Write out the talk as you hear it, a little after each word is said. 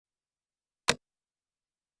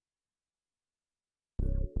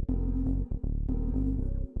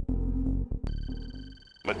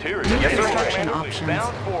Material. New Yes, sir. construction options.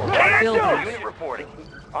 Bound forward. Building. Unit reporting.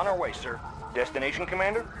 On our way, sir. Destination,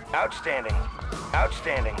 Commander? Outstanding.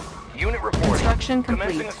 Outstanding. Unit reporting. Construction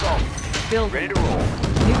Commencing complete. assault. Building. Ready to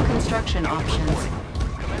roll. New construction options. Reporting.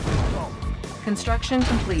 Commencing assault. Construction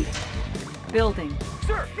complete. Building.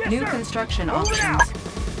 Sir, yes, New sir. construction Moving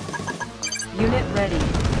options. Unit ready.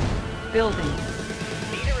 Building.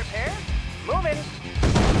 Need a repair? Moving.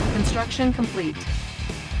 Construction complete.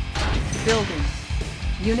 Building.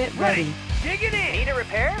 Unit ready. Digging in. Need a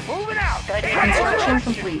repair? Moving out. Construction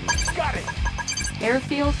complete. Got it.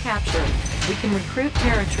 Airfield captured. We can recruit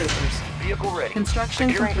paratroopers. Vehicle ready. Construction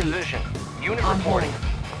Securing complete. position. Unit On reporting. hold.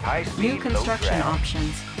 High speed. New construction low drag.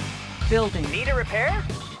 options. Building. Need a repair?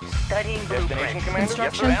 Studying destination, Commander.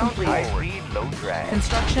 Construction Yes, sir. complete. High speed, low drag.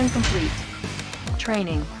 Construction complete.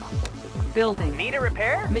 Training. Building. Need a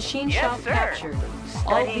repair? Machine Yes, shop sir. captured. All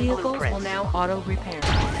Studying vehicles blueprints. will now auto-repair.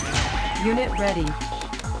 Unit ready.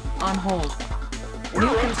 On hold.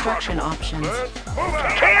 New construction options.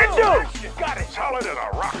 Can do! Got it. Solid as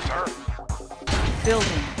a rock, sir.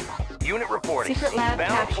 Building. Unit reporting. Secret lab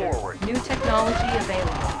Bound captured. forward. New technology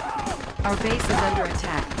available. Our base is under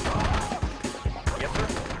attack. Yes,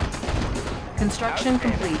 sir. Construction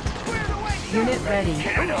complete. Unit ready.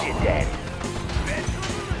 Who's your daddy?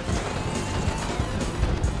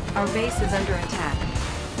 Our base is under attack.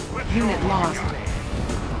 Unit lost.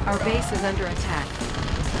 Our base is under attack.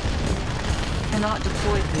 Cannot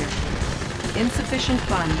deploy here. Insufficient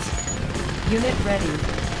funds. Unit ready.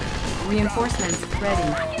 Reinforcements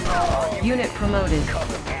ready. Unit promoted.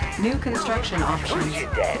 New construction options. Who's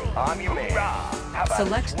your daddy? I'm your man. How about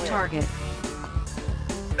Select this? target.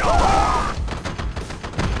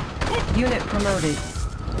 Unit promoted.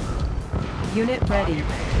 Unit ready.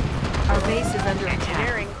 Our base is under attack.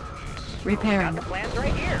 Engineering. Repairing. The plan's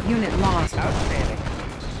right here. Unit lost. Outstanding.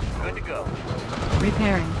 Good to go.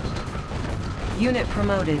 Repairing. Unit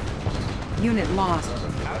promoted. Unit lost.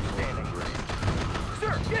 Outstanding.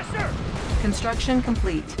 Sir, yes, sir. Construction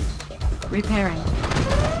complete. Repairing.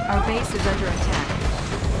 Our base is under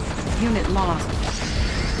attack. Unit lost.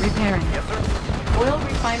 Repairing. Yes, sir. Oil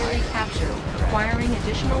refinery captured. Requiring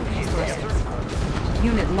additional resources.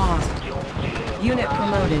 Unit lost. Unit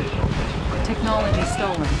promoted. Technology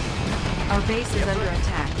stolen. Our base is under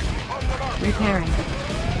attack. Repairing.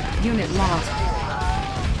 Unit lost.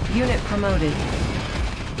 Unit promoted.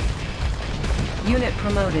 Unit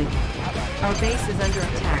promoted. Our base is under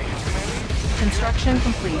attack. Construction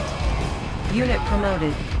complete. Unit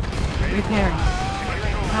promoted. Repairing.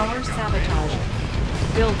 Power sabotage.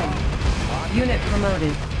 Building. Unit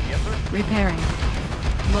promoted. Repairing.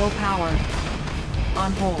 Low power.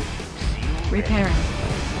 On hold. Repairing.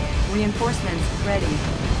 Reinforcements ready.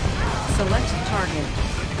 Select target.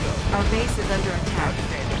 Our base is under attack.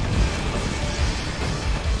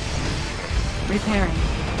 Repairing.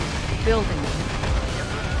 Building.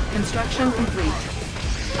 Construction complete.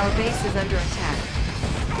 Our base is under attack.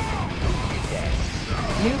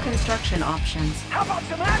 New construction options. How about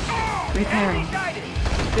some action? Repairing.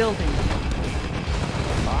 Building.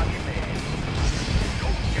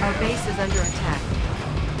 Our base is under attack.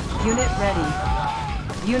 Unit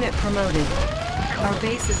ready. Unit promoted. Our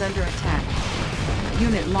base is under attack.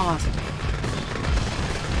 Unit lost.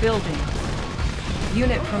 Building.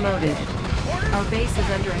 Unit promoted. Our base is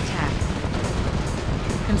under attack.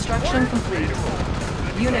 Construction complete.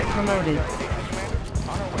 Unit promoted.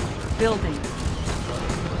 Building.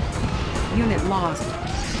 Unit lost.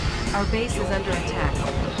 Our base is under attack.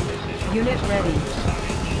 Unit ready.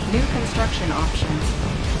 New construction options.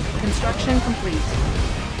 Construction complete.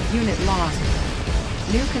 Unit lost.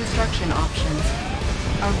 New construction options.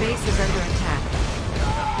 Our base is under attack.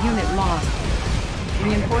 Unit lost.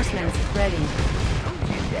 Reinforcements ready.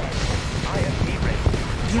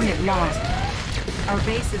 Unit lost. Our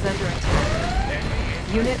base is under attack.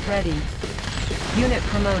 Unit ready. Unit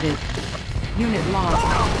promoted. Unit lost.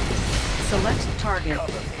 Select target.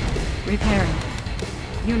 Repairing.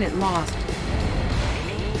 Unit lost.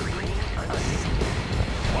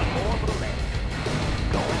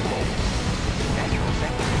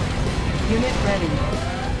 Unit ready.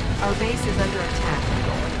 Our base is under attack.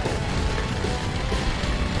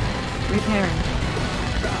 Repairing.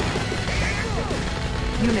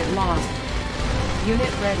 Unit lost.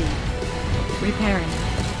 Unit ready. Repairing.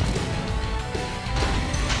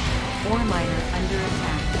 Ore miner under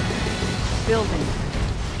attack. Building.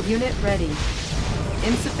 Unit ready.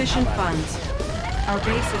 Insufficient funds. Our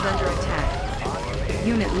base is under attack.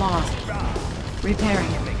 Unit lost.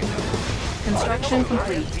 Repairing. Construction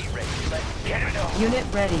complete. Unit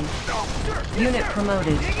ready. Unit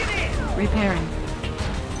promoted. Repairing.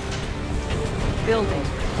 Building.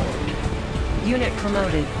 Unit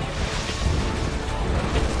promoted.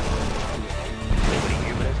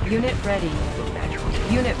 Unit ready.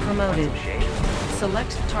 Unit promoted.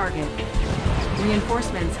 Select target.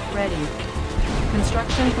 Reinforcements ready.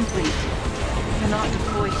 Construction complete. Cannot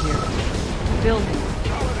deploy here. Building.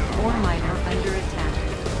 Ore miner under attack.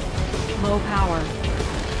 Low power.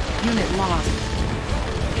 Unit lost.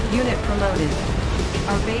 Unit promoted.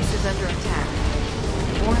 Our base is under attack.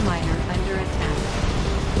 Ore miner under attack.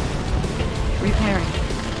 Repairing.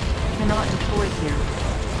 Cannot deploy here.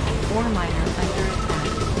 Ore miner under attack.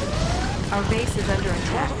 Our base is under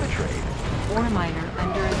attack. Ore miner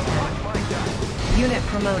under attack. Unit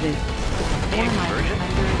promoted. Ore miner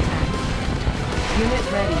under attack.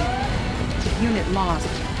 Unit ready. Unit lost.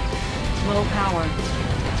 Low power.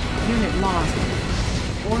 Unit lost.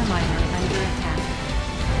 Ore miner under attack.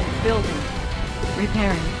 Building.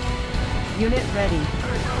 Repairing. Unit ready.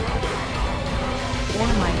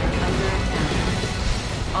 Ore miner under attack.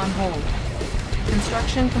 On hold.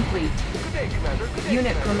 Construction complete.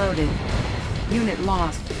 Unit promoted. Unit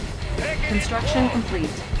lost. Construction complete.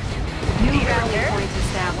 New rally point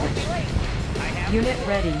established. Unit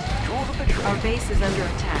ready. Our base is under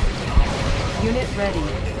attack. Unit ready.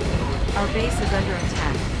 Our base is under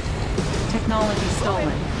attack. Technology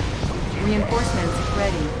stolen. Reinforcements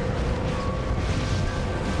ready.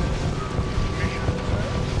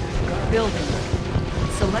 Building.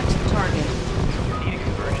 Select target.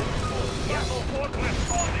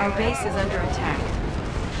 Our base is under attack.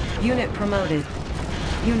 Unit promoted.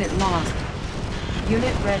 Unit lost.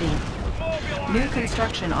 Unit ready. New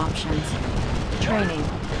construction options. Training.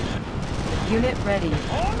 Unit ready.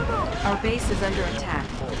 Our base is under attack.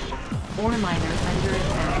 Ore miner under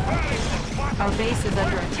attack. Our base is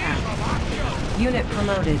under attack. Unit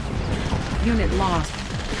promoted. Unit lost.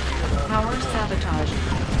 Power sabotage.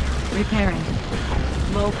 Repairing.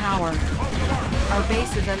 Low power. Our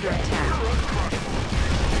base is under attack.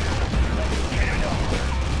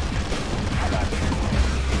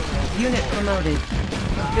 Unit promoted.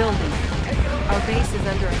 Building. Our base is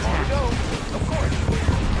under attack.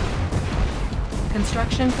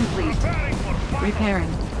 Construction complete. Repairing.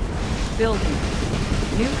 Building.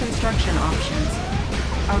 New construction options.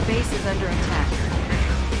 Our base is under attack.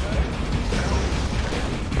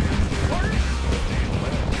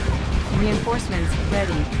 Reinforcements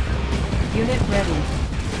ready. Unit ready.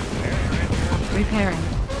 Repairing.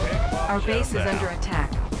 Our base is under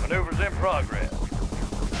attack. Maneuvers in progress.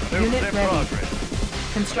 Unit ready.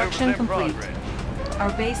 Construction complete.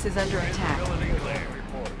 Our base is under attack.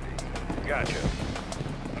 Gotcha.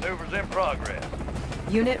 Maneuvers in progress.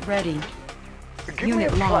 Unit ready.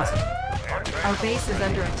 Unit lost. Our base is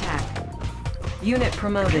under attack. Unit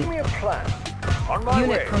promoted. Give me a plan. On my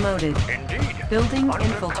Unit way. promoted. Indeed. Building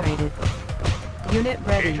Undercover. infiltrated. Unit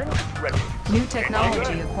ready. Agent ready. New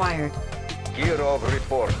technology acquired. Gear of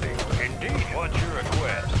reporting. Indeed. What's your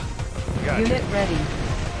request? Gotcha. Unit ready.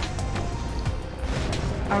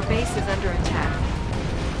 Our base is under attack.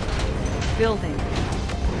 Building.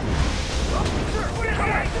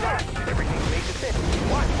 Everything made to fit.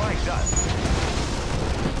 Watch my gun.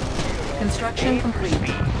 Construction complete.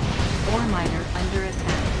 Ore miner under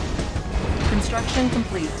attack. Construction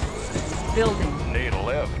complete. Building. Need a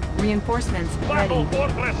lift. Reinforcements ready.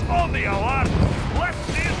 Forklift on the alarm. Let's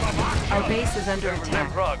see the Our base is under in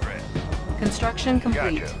attack. progress. Construction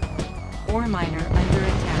complete. Gotcha. Ore miner under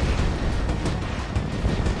attack.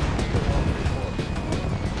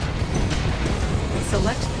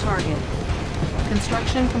 Select target.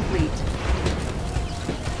 Construction complete.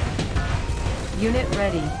 Unit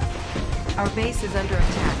ready. Our base is under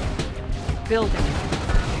attack. Building.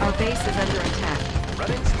 Our base is under attack.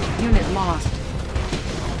 Unit lost.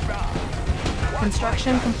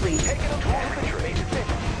 Construction complete.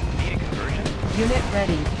 Unit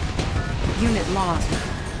ready. Unit lost.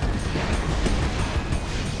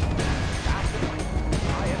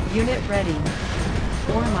 Unit ready.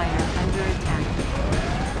 Ore miner under attack.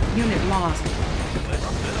 Unit lost.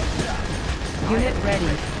 Unit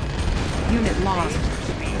ready. Unit lost.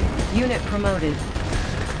 Unit promoted.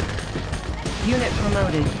 Unit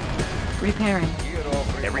promoted. Repairing.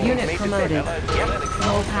 Unit promoted.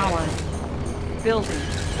 Low power. Building.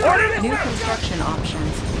 New construction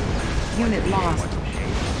options. Unit lost.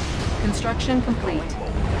 Construction complete.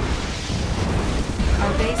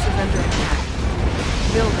 Our base is under attack.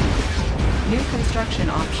 Building. New construction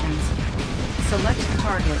options. Select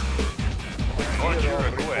target. What's your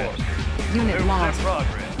request? Unit lost.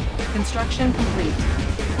 Progress. Construction complete.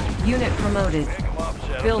 Unit promoted.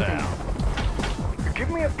 Building. Give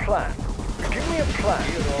me a plan. Give me a plan.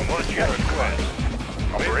 What's your request?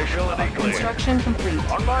 Operationally clear. Construction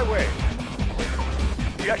complete. On my way.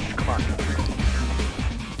 Yes, Commander.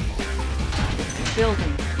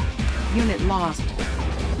 Building. Unit lost.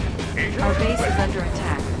 Our base is under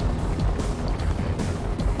attack.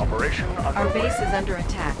 Operation underway. Our base is under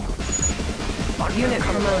attack. Unit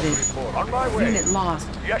promoted. On my way. Unit lost.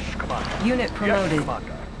 Yes, Commander. Unit Yes, promoted.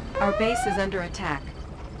 Commander. Our base is under attack.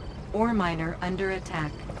 Ore miner under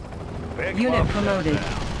attack. Big Unit love promoted. set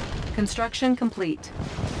down. Construction complete.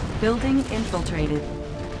 Building infiltrated.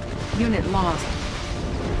 Unit lost.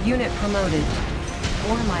 Unit promoted.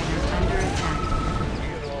 Ore miner under attack.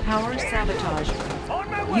 Power sabotage. On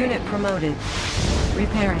my way. Unit promoted.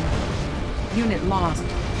 Repairing. Unit lost.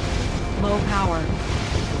 Low power.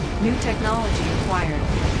 New technology acquired.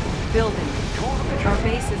 Building. Our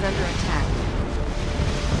base is under attack.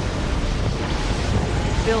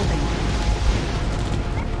 Building.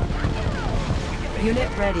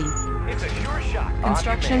 Unit ready. It's a sure shot.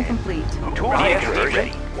 Construction complete. Tool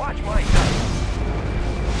ready. Watch my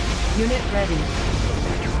sight. Unit ready.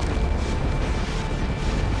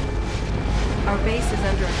 Our base is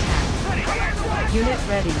under attack. Unit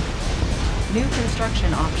ready. New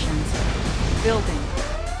construction options. Building.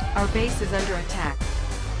 Our base is under attack.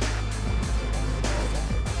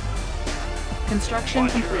 Construction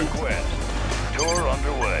What's your complete. request? Tour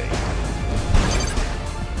underway.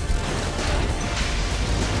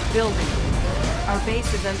 Building. Our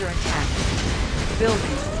base is under attack.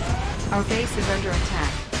 Building. Our base is under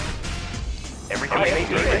attack. Everything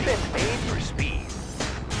made for speed.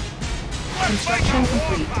 Construction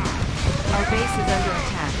complete. Our base is under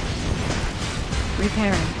attack.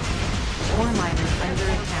 Repairing. Ore miner under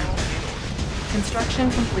attack.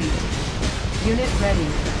 Construction complete. Unit ready.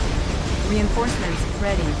 Reinforcements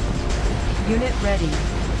ready. Unit ready.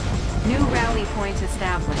 New rally point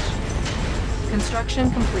established. Construction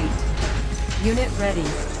complete. Unit ready.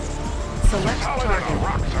 Select target.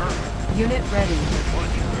 Unit ready.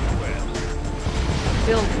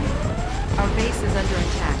 Building. Our base is under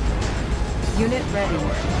attack. Unit ready.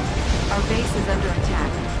 Our base is under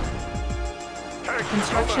attack.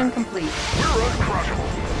 Construction complete. We're uncrushable.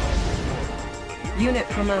 Unit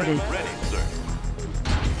promoted. Ready, sir.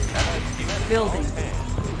 Building.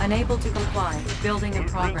 Unable to comply. Building in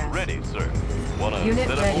progress. Ready, sir. Wanna Unit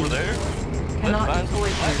set up ready. over there? Cannot Let's find deploy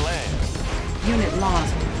some flat here. land. Unit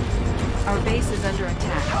lost. Our base is under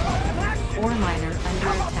attack. Ore miner under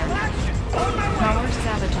attack. Power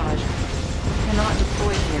sabotage. Cannot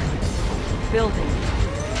deploy here. Building.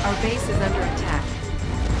 Our base is under attack.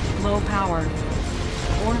 Low power.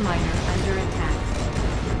 Ore miner under attack.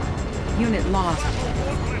 Unit lost.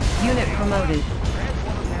 Unit promoted.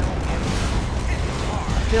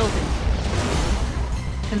 Building.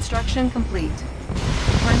 Construction complete.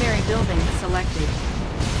 Primary building selected.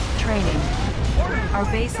 Training. Our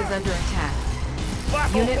base is under attack.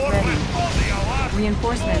 Unit ready.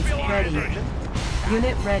 Reinforcements ready.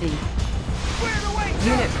 Unit ready.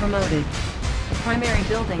 Unit promoted. Primary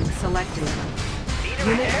building selected.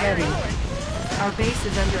 Unit ready. Our base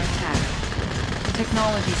is under attack.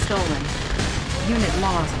 Technology stolen. Unit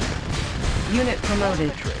lost. Unit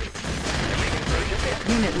promoted.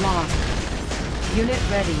 Unit lost. Unit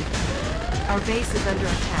ready. Our base is under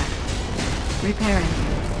attack. Repairing.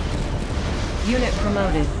 Unit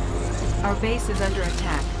promoted. Our base is under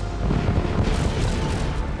attack.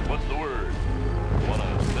 What's the word?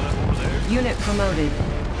 Wanna set up over there? Unit promoted.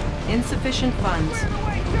 Insufficient funds.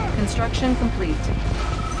 Construction complete.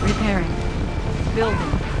 Repairing.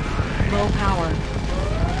 Building. Low power.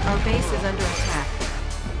 Our base is under attack.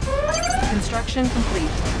 Construction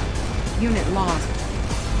complete. Unit lost.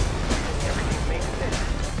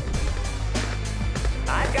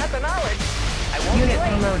 I've got the knowledge. I won't Unit be late.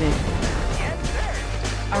 promoted. Yes,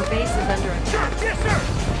 sir. Our base is under attack. Yes, sir.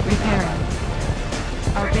 Repairing.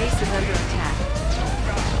 Our base is under attack.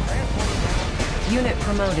 Unit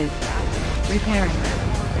promoted. Repairing.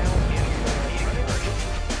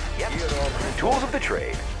 Yep. Tools of the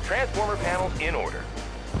trade. Transformer panels in order.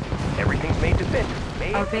 Everything's made to fit.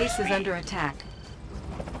 Made Our for base is speed. under attack.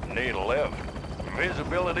 Need a left.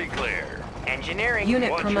 Visibility clear. Engineering.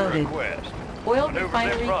 Unit What's promoted. your request? Oil Maneuvers in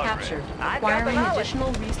refinery progress. captured. I've got the Acquiring knowledge.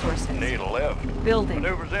 additional resources. Need a left. Building.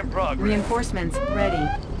 Maneuvers in progress. Reinforcements ready.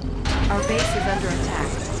 Our base is under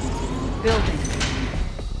attack. Building.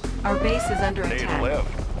 Our base is under Need a attack.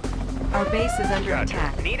 left. Our base is under Gotcha.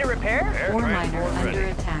 attack. Need a repair? Air Ore miner transport under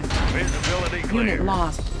ready. attack. Visibility clear. Unit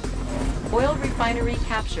lost. Oil refinery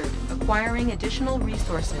captured. Acquiring additional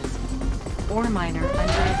resources. Ore miner under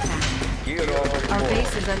attack. Our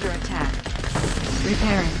base is under attack.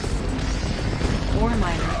 Repairing. Ore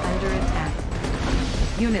miner under attack.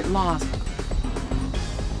 Unit lost.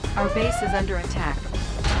 Our base is under attack.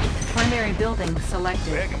 Primary building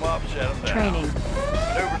selected. Pick them up, set them down. Training.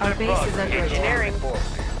 Maneuvers Our in base is progress. under Engineering. attack.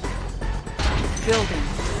 Building.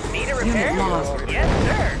 Need a repair? Unit lost. Yes,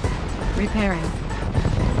 sir. Repairing.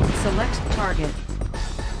 Select target.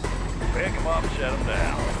 Pick them up, set them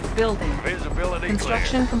down. Building. Visibility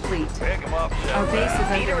Construction complete. clear. Pick them up, set Our them base is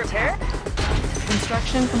down. Need a under repair? attack.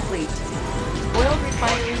 Construction complete. Oil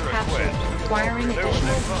refinery captured. Acquiring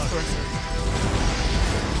additional resources.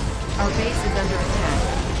 Our base is under attack.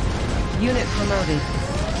 Unit promoted.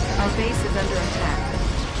 Our base is under attack.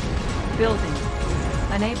 Building.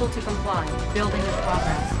 Unable to comply. Building in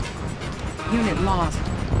progress. Unit lost.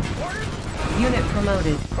 Unit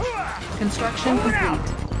promoted. Construction complete.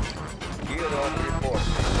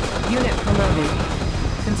 Unit promoted.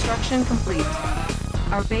 Construction complete.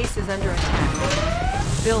 Our base is under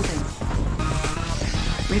attack. Building.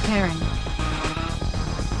 Repairing.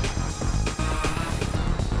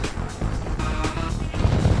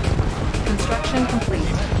 Construction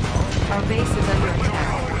complete. Our base is under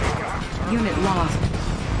attack. Unit lost.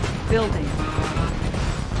 Building.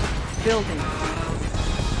 Building.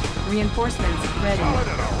 Reinforcements ready.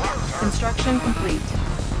 Construction complete.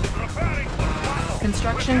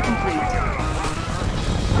 Construction complete.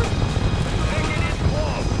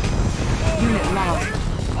 Unit lost.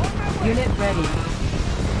 Unit ready.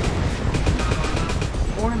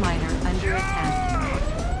 Ore miner under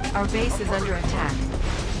attack. Our base is under attack.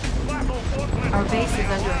 Our base is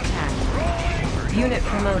under attack. Unit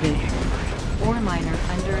promoted. Ore miner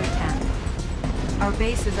under attack. Our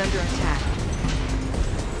base is under attack.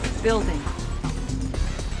 Building.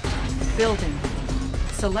 Building.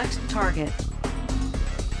 Select target.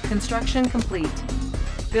 Construction complete.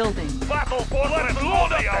 Building. Battle for the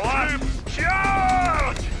bloody alarm!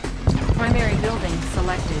 Charge! Primary building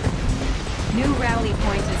selected. New rally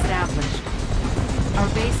point established. Our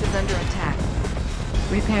base is under attack.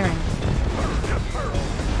 Repairing.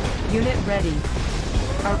 Unit ready.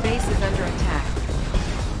 Our base is under attack.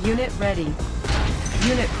 Unit ready.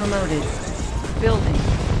 Unit promoted. Building.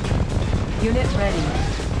 Unit ready.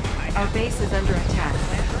 Our base is under attack.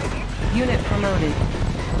 Unit promoted.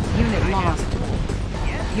 Unit lost.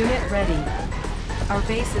 Unit ready. Our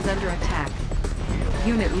base is under attack.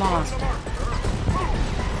 Unit lost.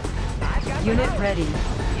 Unit ready.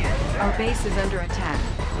 Our base is under attack.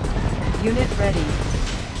 Unit ready.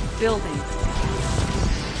 Building.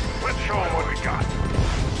 Let's show them what we got.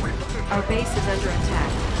 Our base is under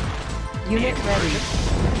attack. Unit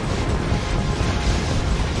ready.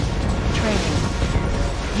 Training.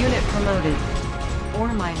 Unit promoted.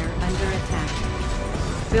 Ore miner under attack.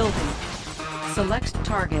 Building. Select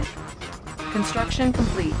target. Construction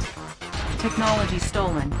complete. Technology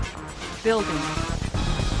stolen. Building.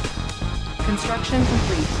 Construction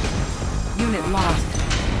complete. Unit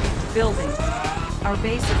lost. Building. Our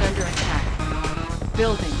base is under attack.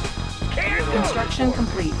 Building. Construction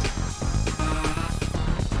complete.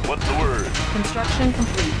 What's the word? Construction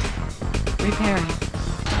complete. Repairing.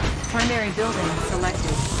 Primary building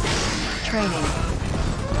selected. Training.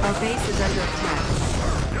 Our base is under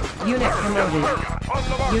attack. Unit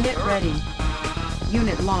promoted. Unit ready.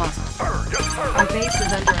 Unit lost. Our base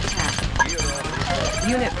is under attack.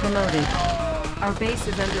 Unit promoted. Our base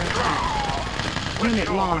is under attack. Unit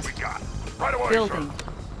lost. Right away, Building. sir.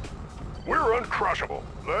 We're uncrushable.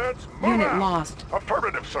 Let's move Unit out. lost.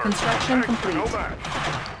 Affirmative, sir. Construction Thanks for no complete.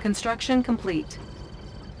 match. Construction complete.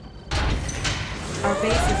 Our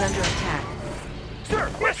base is under attack.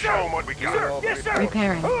 Sir, Let's show them what we got. Sir, yes, sir.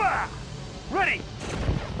 Repairing. Ready.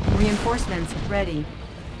 Reinforcements ready.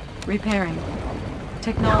 Repairing. Let's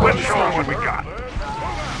Technology show them what we stolen.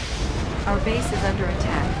 got. Our base is under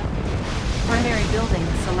attack. Primary building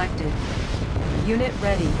selected. Unit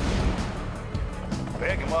ready.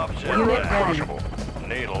 Pick them up, set Unit them down. ready. Crushable.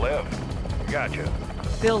 Need a lift. Gotcha.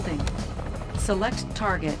 Building. Select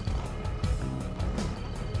target.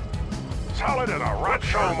 Solid as a rock.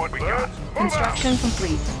 Show them what we got. Construction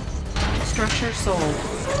complete. Structure sold.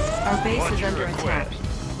 Our base What's is your under attack.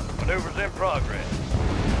 request? Maneuvers in progress.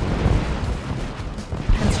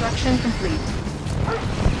 Construction complete.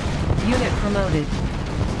 Unit promoted.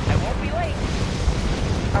 I won't be late.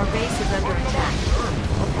 Our base is under attack.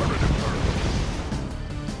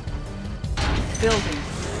 Building.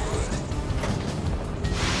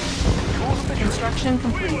 Construction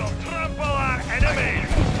complete. Trample our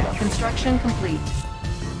enemies. Construction complete.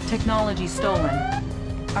 Technology stolen.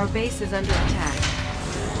 Our base is under attack.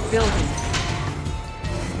 Building.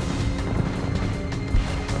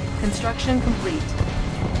 Construction complete.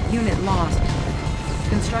 Unit lost.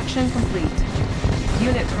 Construction complete.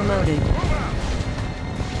 Unit promoted.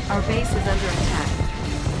 Our base is under attack.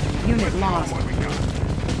 Unit lost.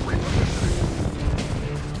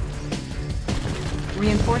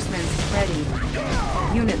 Reinforcements ready.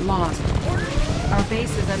 Unit lost. Our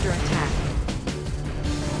base is under attack.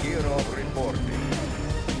 Gear of reporting.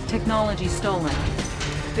 Technology stolen.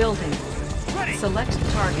 Building. Ready. Select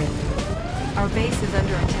target. Our base is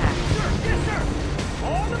under attack. Yes, sir.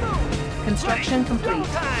 On the move. Construction complete. Double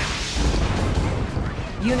time.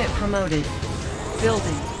 Unit promoted.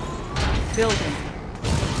 Building. Building.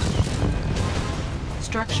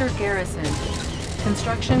 Structure garrison.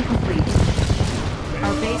 Construction complete.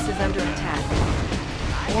 Our base is under attack.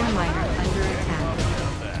 Ore miner under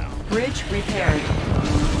attack. Bridge repaired.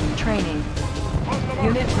 Training.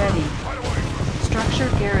 Unit ready. Structure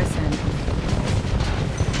garrison.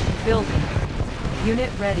 Building.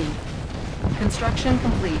 Unit ready. Construction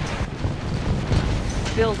complete.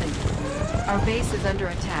 Building. Our base is under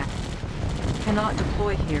attack. Cannot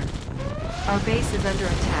deploy here. Our base is under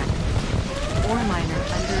attack. Ore miner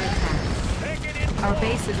under attack. Our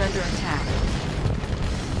base is under attack.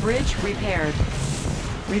 Bridge repaired.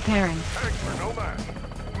 Repairing. Thanks for no man.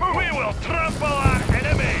 We will trample our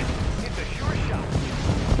enemies. It's a sure shot.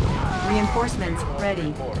 Reinforcements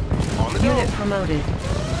ready. Unit promoted.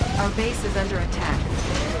 Our base is under attack.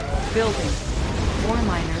 Building. Ore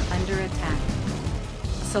miner under attack.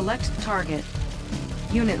 Select target.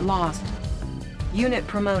 Unit lost. Unit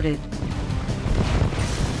promoted.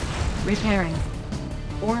 Repairing.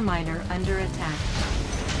 Ore miner under attack.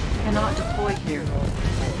 Cannot deploy here.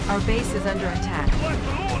 Our base is under attack. Let's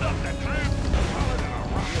load up the troops.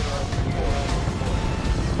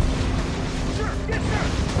 Sir, yes, sir.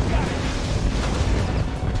 Got it.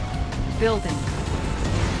 Building.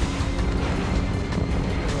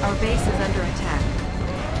 Our base is under attack.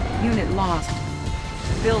 Unit lost.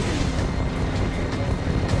 Building.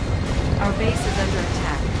 Our base is under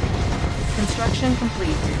attack. Construction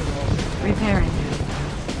complete. Repairing.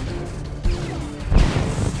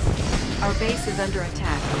 Our base is under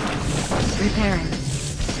attack. Repairing.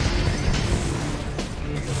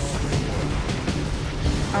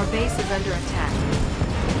 Our base is under attack.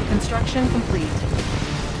 Construction complete.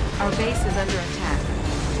 Our base is under attack.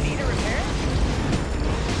 Need a repair?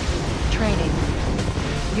 Training.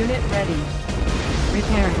 Unit ready.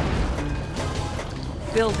 Repairing.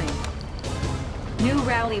 Building. New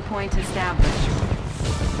rally point established.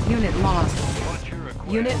 Unit lost. What's your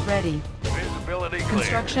request? Unit ready. Visibility clear.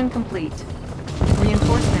 Construction complete.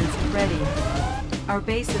 Reinforcements ready. Our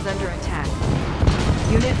base is under attack.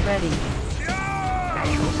 Unit ready.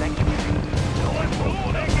 Actual sanctuary. Let's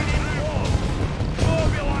load up and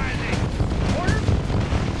mobilizing. Order.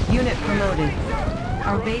 Unit promoted.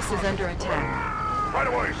 Our base is under attack. Right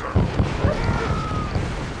away, sir.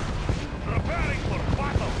 Preparing for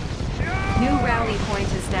battle. New rally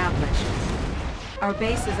point established. Our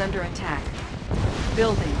base is under attack.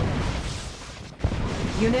 Building.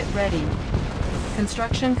 Unit ready.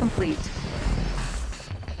 Construction complete.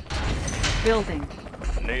 Building.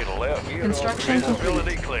 Need a left. Construction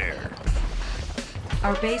Visibility complete. clear.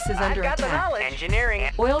 Our base is under attack. Engineering.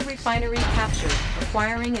 Oil refinery captured,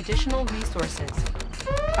 requiring additional resources.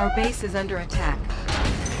 Our base is under attack.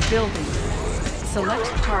 Building. Select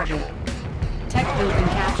target. Tech building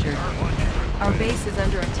captured. Our base is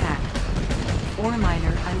under attack. Ore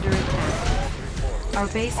miner under attack. Our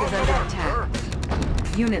base is under attack.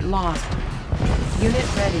 Unit lost.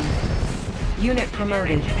 Unit ready. Unit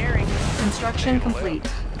promoted. Construction complete.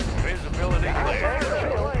 Visibility clear.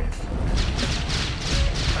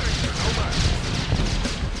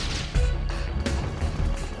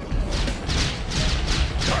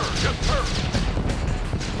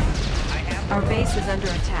 Our base is under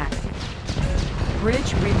attack.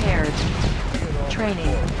 Bridge repaired.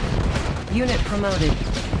 Training. Unit promoted.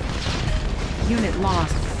 Unit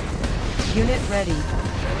lost. Unit ready.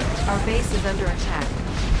 Our base is under attack.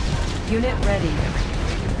 Unit ready.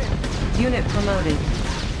 Unit promoted.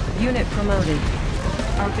 Unit promoted.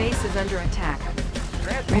 Our base is under attack.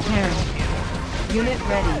 Repairing. Unit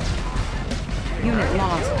ready. Unit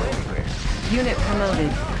lost. Unit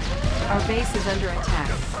promoted. Our base is under attack.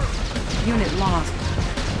 Unit lost.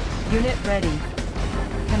 Unit ready.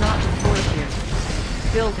 Cannot deploy here.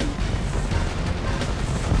 Building.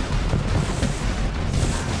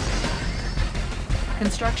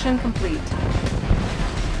 Construction complete.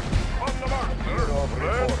 On the mark, sir.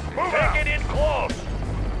 Take it in close.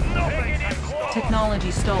 Nothing can stop.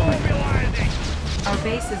 Technology stolen. Mobilizing. Our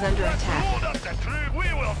base is under attack. Load up the troop.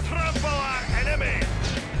 We will trample our enemies.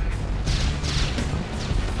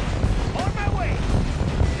 On my way.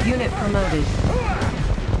 Unit promoted.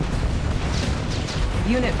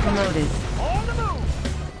 Unit promoted. On the move.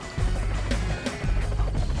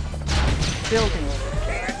 Building.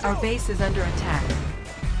 Our base is under attack.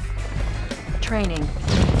 Training.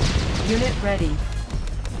 Unit ready.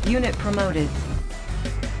 Unit promoted.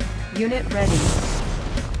 Unit ready.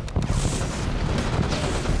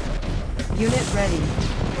 Unit ready.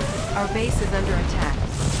 Our base is under attack.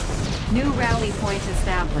 New rally point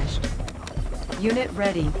established. Unit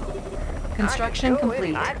ready. Construction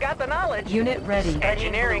complete. I've got the knowledge. Unit ready.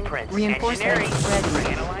 Engineering. Reinforcements ready.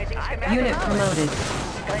 Analyzing schematics. Unit promoted.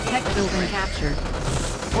 Tech building captured.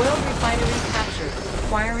 Oil refinery captured.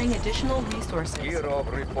 Acquiring additional resources. Gear of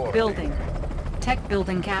reporting. Building. Tech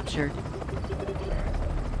building captured.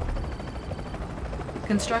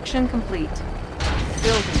 Construction complete.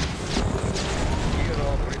 Building. Gear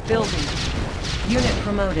of reporting. Building. Unit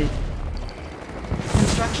promoted.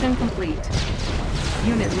 Construction complete.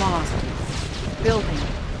 Unit lost. Building.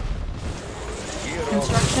 Gear of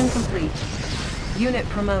Construction complete. Unit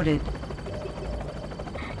promoted.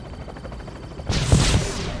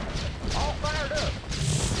 All fired up.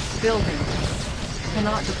 Building.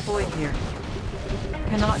 Cannot deploy here.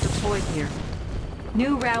 Cannot deploy here.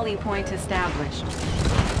 New rally point established.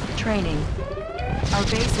 Training. Our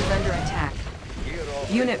base is under attack. Gear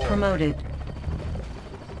of Unit reporting. promoted.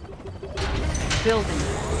 Building.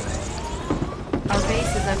 Our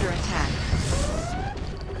base is under attack.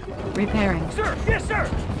 Repairing. Sir, yes, sir.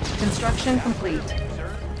 Construction complete.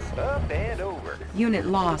 Up and over. Unit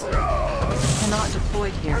lost. Cannot deploy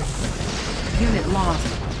here. Unit lost.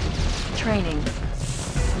 Training.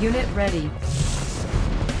 Unit ready.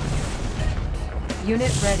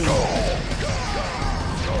 Unit ready.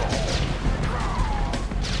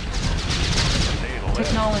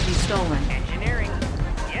 Technology stolen. Engineering.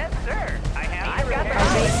 Yes, sir. I've got the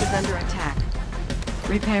Our base is under attack.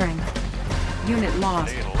 Repairing. Unit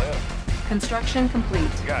lost. Need a lift. Construction complete.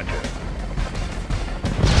 Gotcha.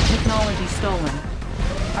 Technology stolen.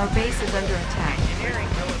 Our base is under attack.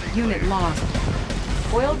 Unit lost.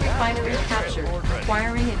 Oil refinery captured.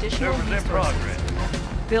 Acquiring additional Maneuvers in resources.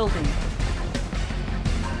 progress. Building.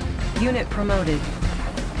 Unit promoted.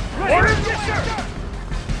 Orders, yes, sir.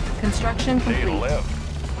 Construction Need a complete. lift.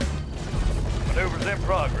 Maneuvers in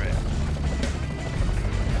progress.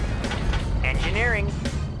 Engineering.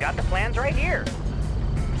 Got the plans right here.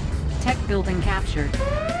 Tech building captured.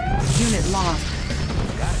 Unit lost.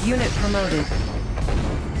 Unit promoted.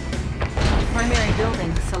 Primary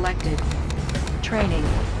building selected. Training.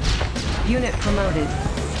 Unit promoted.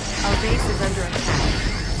 Our base is under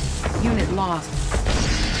attack. Unit lost.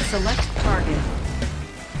 Select target.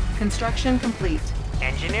 Construction complete.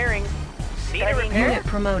 Engineering. Need a repair? Unit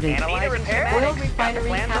promoted. Analyzing schematics. Oil Got the refinery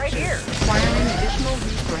plans right captured. here. Acquiring additional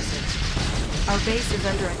resources. Our base is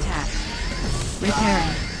under attack.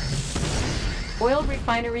 Repairing. Oil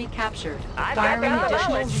refinery captured. I've got Acquiring the additional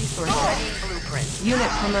knowledge. resources. Studying blueprints. Unit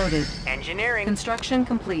promoted. Engineering. Construction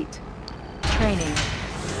complete. Training.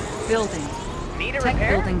 Building. Need a Tech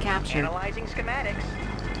repair? building captured. Analyzing schematics.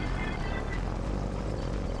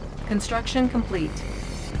 Construction complete.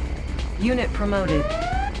 Unit promoted.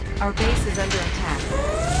 Our base is under attack.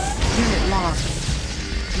 Unit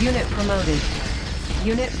lost. Unit promoted.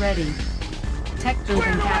 Unit ready. Tech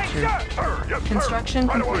building captured. Sir, yes, sir. Construction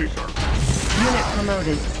Right away, complete. sir. Unit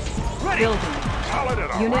promoted. Building. Solid in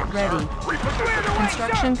our Unit mark, ready. sir. Reposition.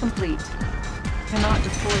 Construction complete. Cannot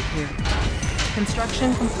deploy here.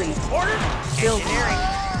 Construction complete. Building. Engineering.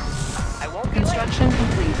 I won't be late. Construction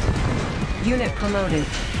complete. Unit promoted.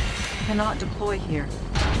 Cannot deploy here.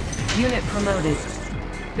 Unit promoted.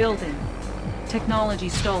 Building. Technology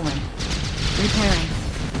stolen. Repairing.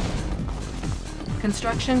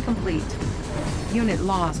 Construction complete. Unit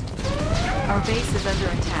lost. Our base is under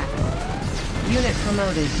attack. Unit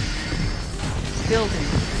promoted. Building.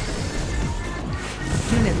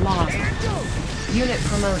 Unit lost. Unit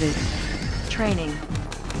promoted. Training.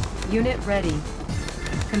 Unit ready.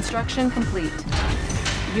 Construction complete.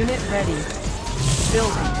 Unit ready.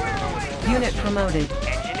 Building. Unit promoted.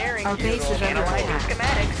 Engineering. Our base is under Analyzing attack.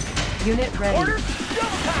 schematics. Unit ready. Orders. Double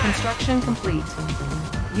time. Construction complete.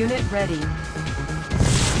 Unit ready.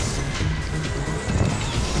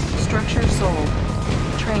 Structure sold.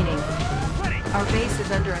 Training. Our base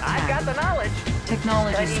is under I've got attack. the knowledge.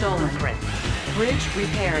 Technology Studying stolen. blueprints. Bridge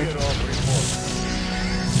repaired. Gear of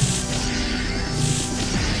reporting.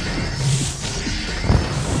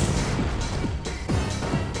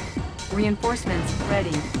 Reinforcements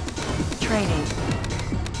ready. Training.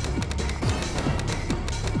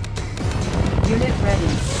 Unit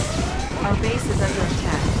ready. Our base is under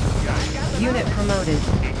attack. Unit promoted.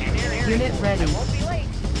 Engineering. Unit ready. I won't be late.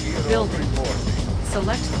 Gear of Building. reporting.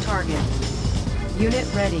 Select target. Unit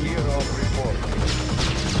ready. Gear of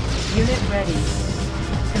reporting. Unit ready.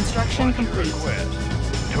 Construction complete.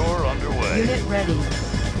 Request. Tour underway. Unit ready.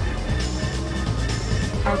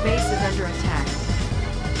 Our base is under attack.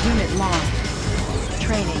 Unit lost.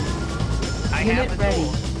 Training. Unit ready.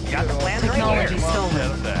 Got the plans Technology right here. stolen.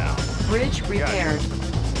 Settle down. Bridge repaired.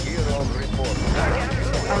 Gear on report.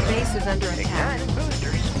 Our base is under attack. Igniting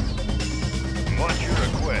boosters. What's your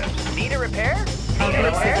request? Need a repair? Our Need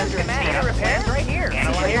a base is repair? under Schematics. attack. Need a repair? Right here.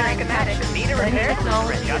 Analyzing schematics. Need a Ready repair?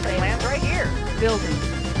 technology Got the plans right here. Building.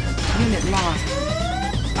 Unit lost.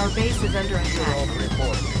 Our base is under attack. On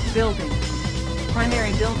report. Building.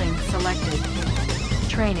 Primary building selected.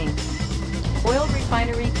 Training. Oil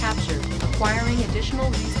refinery captured. Acquiring additional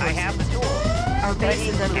resources. I have the tools. Our base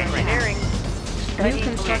is under Engineering. attack. New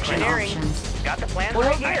construction Engineering. options. Got the plans Oil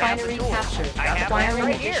right here. refinery captured. I have plans Acquiring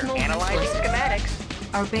right here. additional Analyzing resources. schematics.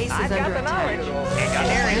 Our base I've is got under the knowledge. attack.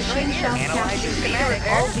 Engineering. Machine shop Analyzing captured. schematics.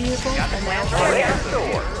 All vehicles Got the are plans now right here.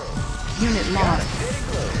 stored. Unit lost.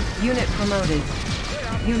 Unit promoted.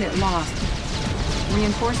 Unit lost.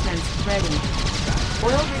 Reinforcements ready.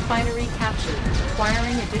 Oil refinery captured.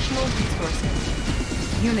 Acquiring additional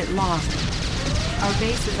resources. Unit lost. Our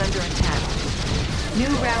base is under attack.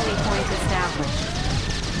 New rally point established.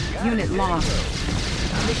 Unit lost.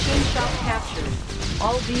 Machine shop captured.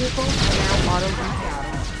 All vehicles are now auto repair.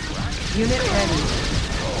 Unit ready.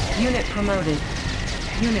 Unit promoted.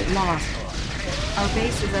 Unit lost. Our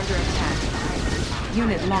base is under attack.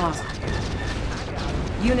 Unit lost.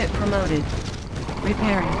 Unit promoted.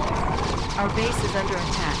 Repairing. Our base is under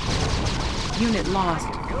attack. Unit lost.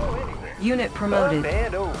 Unit promoted. Up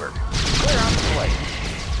and over. Clear on the plate.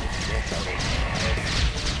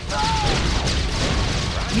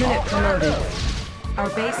 Unit promoted. Our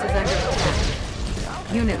base is under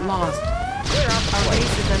attack. Unit lost. Clear on the Our plate.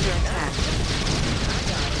 base is under attack.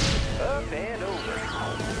 Up and over.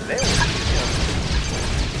 There we go.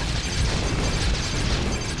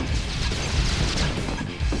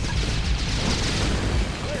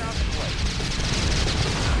 Clear on the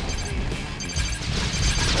plate.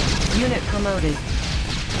 Unit promoted.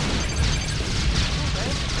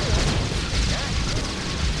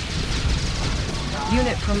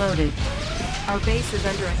 Unit promoted. Our base is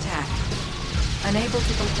under attack. Unable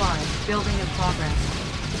to comply. Building in progress.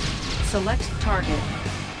 Select target.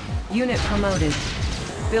 Unit promoted.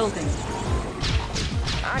 Building.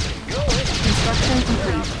 I can go in. Construction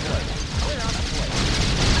complete.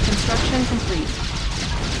 Construction complete.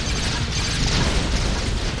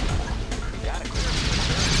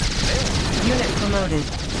 Unit promoted.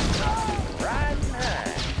 Riding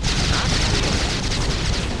high.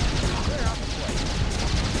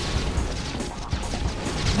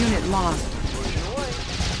 Unit lost. Pushing away.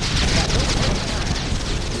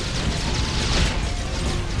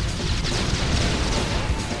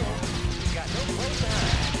 Got no place to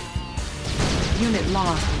hide. Unit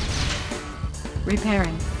lost.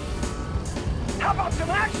 Repairing. How about some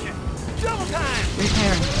action? Double time!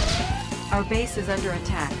 Repairing. Our base is under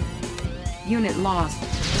attack. Unit lost.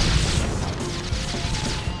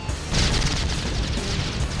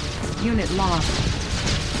 Unit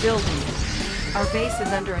lost. Building. Our base is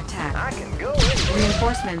under attack. I can go in.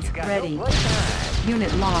 Reinforcements Got ready. no place to hide.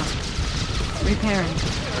 Unit lost. Repairing.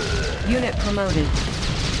 Unit promoted.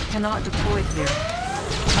 Cannot deploy here.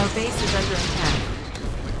 Our base is under attack.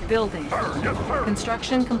 Building.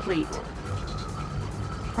 Construction complete.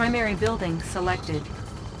 Primary building selected.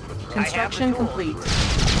 Construction complete.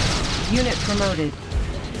 Unit promoted.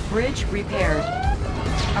 Bridge repaired.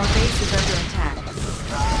 Our base is under attack.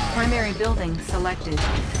 Primary building selected.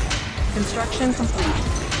 Construction complete.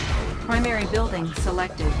 Primary building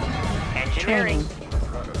selected. Engineering.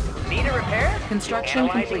 Training. Need a repair? Construction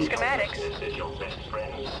Analyzing complete. schematics.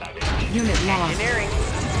 Unit lost. Engineering.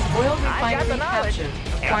 Oil I got refinery the knowledge. captured.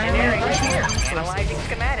 Acquiring Engineering right additional here. resources. Analyzing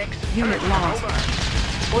schematics. Unit lost. Hold on.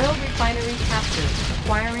 Oil refinery captured.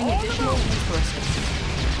 Acquiring additional resources.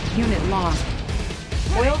 Unit lost.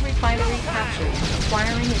 Oil refinery captured.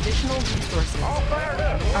 Acquiring additional resources. All fired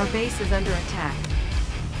up. Our base is under attack.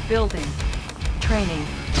 Building. Training.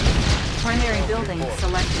 Primary building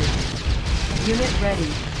selected. Unit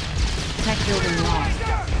ready. Tech building lost.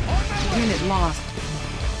 Unit lost.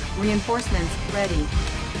 Reinforcements ready.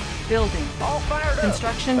 Building. All fired up.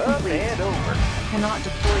 Construction Up complete. and over. Cannot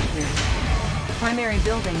deploy here. Primary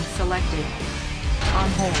building selected. On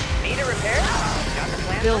hold. Need a repair? Got the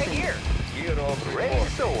plan Building. right here. Gear on Ready report.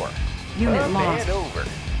 to soar. Unit Up lost. and over.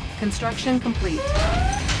 Construction complete.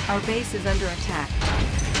 Our base is under attack.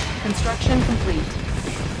 Construction complete.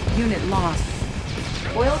 Unit lost.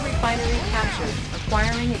 Oil refinery captured.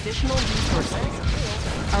 Acquiring additional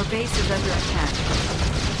resources. Our base is under attack.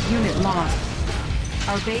 Unit lost.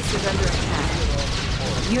 Our base is under attack.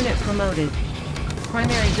 Unit promoted.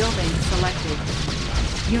 Primary building selected.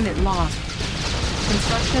 Unit lost.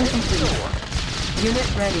 Construction complete. Unit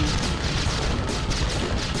ready.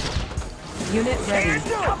 Unit ready.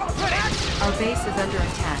 Our base is under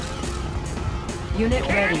attack. Unit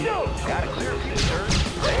ready. Got a clear view, sir.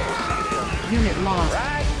 Unit lost.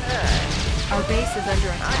 Right now. Our base is under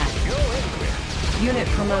attack. Go anywhere. Unit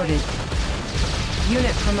promoted.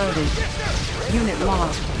 Unit promoted. Unit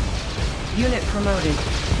lost. Unit promoted.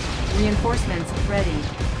 Reinforcements ready.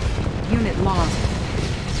 Unit lost.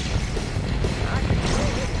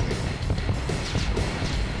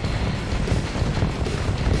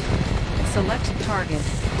 Select target.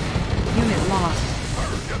 Unit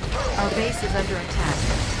lost. Our base is under attack.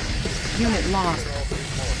 Unit lost.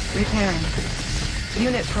 Repairing.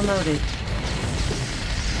 Unit promoted.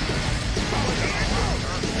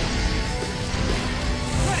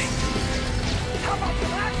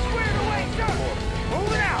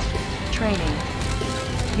 Training.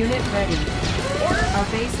 Unit ready. Our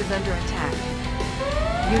base is under attack.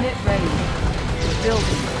 Unit ready.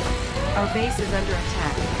 Building. Our base is under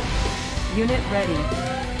attack. Unit ready.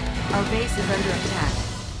 Our base is under attack.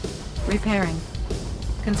 Repairing.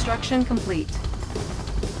 Construction complete.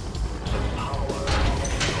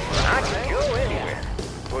 I can go anywhere.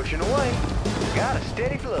 Pushing away. Got a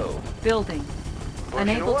steady flow. Building. Pushing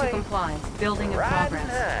Unable to away. comply. Building in Riding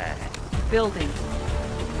progress. high. Building.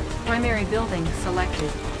 Primary building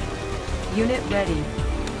selected. Unit ready.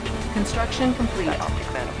 Construction complete.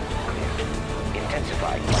 Optic manifold clear.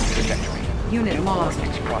 Intensified trajectory. Unit lost.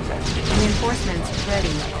 Vortex process. Reinforcements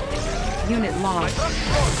ready. Unit lost.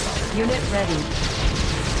 Unit ready.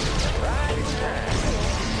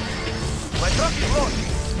 My truck is lost.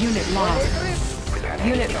 Unit lost.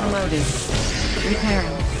 Unit promoted.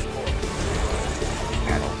 Repairing.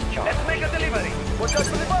 Let's make a delivery. Watch out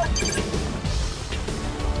for the bomb.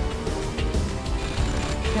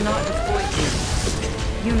 Cannot deploy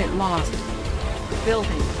here. Unit lost.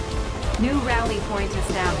 Building. New rally point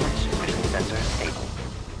established. Sensor stable.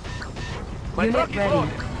 My Unit truck is ready.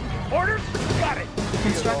 loaded. Orders? Got it.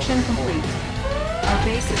 Construction complete. Our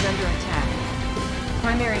base is under attack.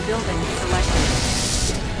 Primary building selected.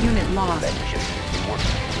 Unit lost.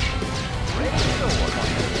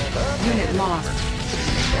 Unit lost.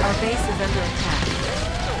 Our base is under attack.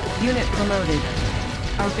 Unit promoted.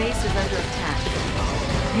 Our base is under attack.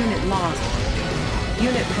 Unit lost.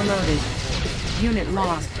 Unit promoted. Unit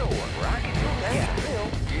lost.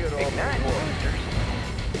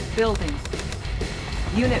 Building.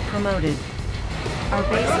 Unit promoted. Our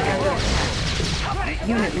base is under attack.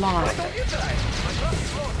 Unit lost.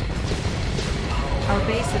 Our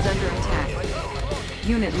base is under attack.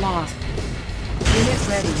 Unit lost. Unit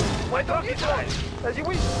ready. My truck is lost. As you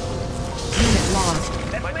wish. Unit lost.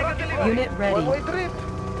 Let's make a delivery. Unit ready. One-way trip.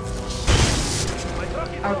 My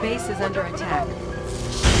truck is Our base is under attack.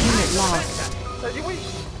 Unit lost. As you wish.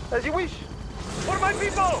 As you wish. For my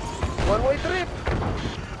people. One-way trip.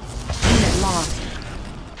 Unit lost.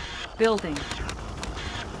 Building.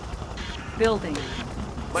 Building.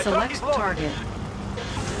 My truck Select is loaded. target.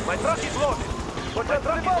 My truck is loaded. My truck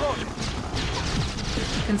is loaded.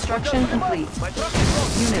 Construction complete. My truck is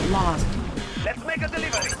loaded. Unit lost. Let's make a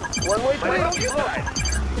delivery. One-way My truck trip. is loaded.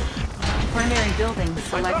 Primary building My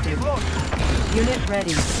truck selected. is loaded. Unit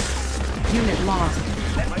ready. Unit lost.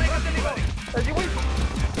 Let's make a delivery. As you wish.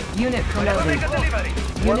 Unit Let's promoted. make a delivery.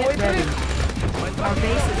 Unit ready. My Our truck is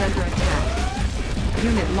base is loaded. under attack.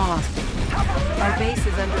 Unit lost. Our base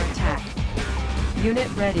is under attack. Unit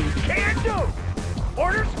ready. Can do.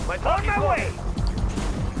 Orders? My truck is way.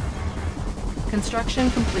 Construction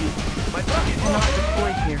complete. My truck is Cannot loaded.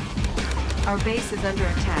 deploy here. Our base is under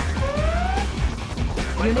attack.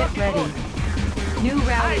 Unit ready. New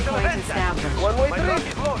rally point established. One-way My truck trip.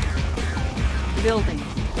 is loaded. Building.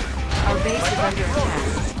 Our base is under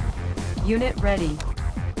attack. Unit ready. My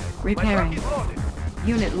truck Repairing. is loaded.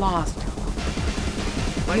 Unit lost.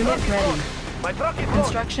 My Unit truck is ready. loaded. My truck is loaded.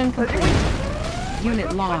 Construction complete. Unit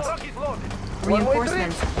My lost. truck is loaded.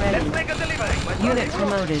 Reinforcements Let's ready. make a delivery. My truck Unit is loaded.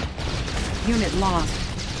 promoted. Unit lost.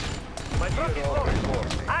 My truck is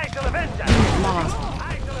loaded. I shall avenge that. Unit lost.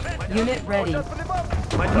 I shall avenge that. Unit ready. My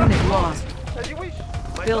truck Unit is lost. loaded. As you wish.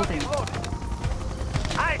 My Building. truck is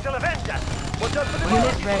loaded. I shall avenge that. Watch out for the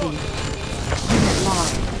Unit bomb. ready. Unit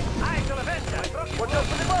lost. I shall avenge that. Watch out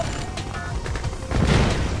for the bomb.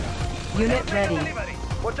 Unit Let's ready. make a delivery.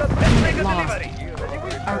 Watch out. Let's make a lost. delivery. As you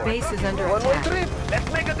wish. Our base is under One-way attack. trip.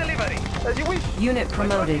 Let's make a delivery. As you wish. Unit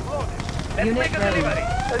promoted. Let's Unit make a ready. delivery.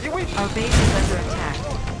 As you wish. Our base is under attack.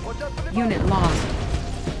 Watch out for the Unit lost.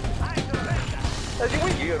 I shall avenge that. As you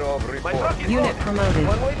wish. Gear of My report. truck is Unit loaded. promoted.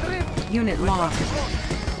 One-way trip. Unit lost.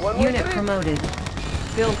 One-way Unit trip. promoted.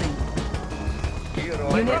 Building. Here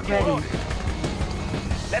on Unit ready.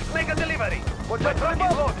 Let's make a delivery. My truck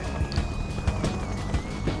is loaded.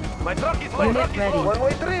 My truck is loaded. Unit ready.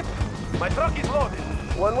 One-way trip. My truck is loaded.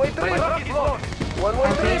 One-way My trip. truck is loaded. One-way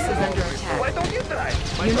Our trip. base is under Why attack. don't you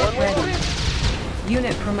drive? My Unit truck is ready. loaded. Unit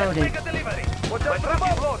Let's promoted. make a delivery. My truck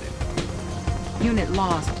is loaded. Unit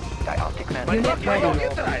lost. My Unit truck is ready. loaded. You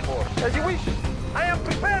drive. As you wish. I am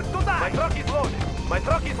prepared to die. My truck is loaded. My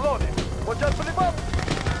truck is loaded. Watch out for the bomb.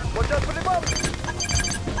 Watch out for the bomb.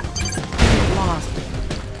 Unit lost.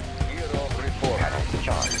 Here on report.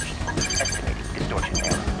 Charged. Estimated distortion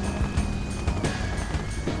error.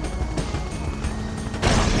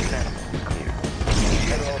 Clear.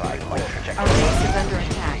 Specified light Our trajectory. base is under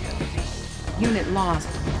attack. Unit lost.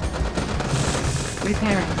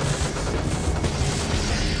 Repairing.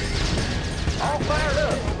 All fired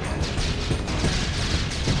up.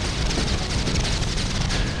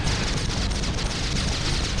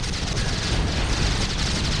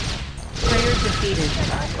 Player defeated.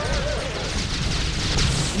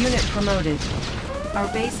 Unit promoted. Our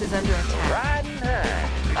base is under attack. Riding high.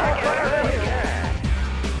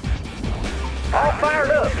 All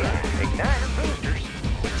fired up. Igniter boosters.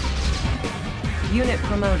 Unit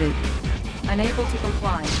promoted. Unable to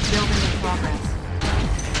comply. Building in progress.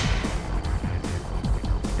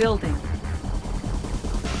 Building.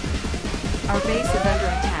 Our base is under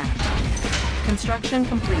attack. Construction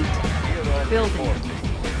complete. Building.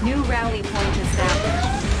 New rally point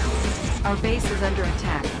established. Our base is under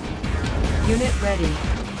attack. Unit ready.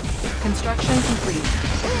 Construction complete.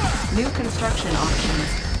 New construction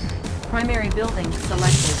options. Primary building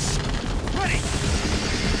selected. Ready.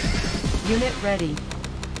 Unit ready.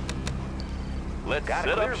 Let's Got a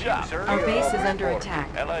set clear up view, shop. sir. Our base is under attack.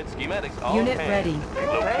 Allied schematics on Unit hand. ready.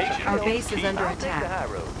 Location Our is base is key. under I'll take the attack. high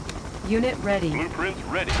road. Unit ready. Blueprints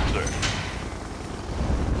ready, sir.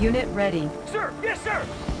 Unit ready. Sir, yes, sir.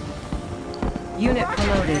 Unit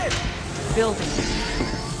promoted. Building.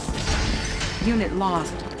 Unit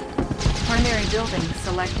lost. Primary building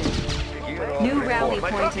selected. New rally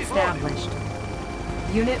point established.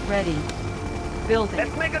 Unit ready. Building.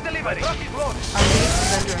 Let's make a delivery. Truck is loaded. Our base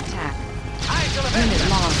is under attack. I shall avenge Unit it.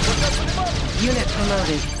 lost. Unit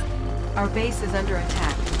promoted. Our base is under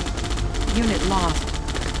attack. Unit lost.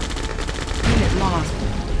 Unit lost.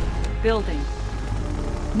 Building.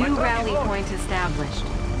 New rally point established.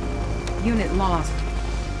 Unit lost.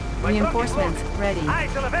 My truck is Reinforcements loaded. ready. I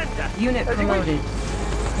shall avenge that. Unit promoted.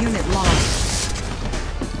 Unit lost.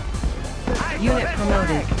 I shall Unit avenge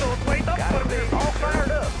promoted. that. Don't wait up for me. All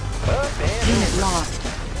fired up. Up and Unit lost.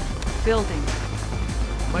 Building.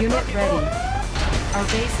 Unit ready. Our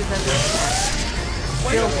base is under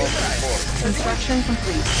attack. Building. Construction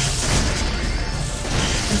complete.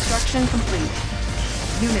 Construction complete.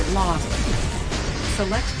 Unit lost.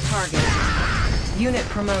 Select target. Unit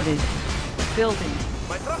promoted. Building.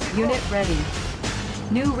 my truck is Unit loaded. ready.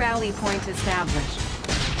 New rally point established.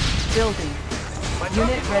 Building. My truck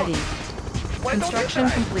Unit is ready. loaded. Why don't you Construction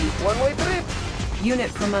drive? complete. One-way trip.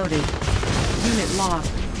 Unit promoted. Unit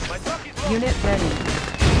lost. My truck is loaded. Unit ready.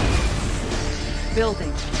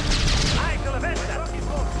 Building. I shall avenge that. Truck is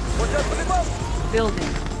loaded. Watch out for the bomb.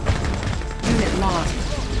 Building. Unit lost.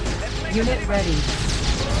 Let's make a Unit delivery. ready.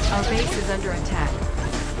 Our base is under attack.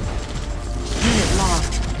 Unit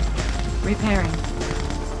lost. Repairing.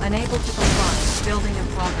 Unable to comply. Building in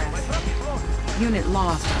My progress. truck is loaded. Unit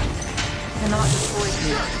lost. Cannot deploy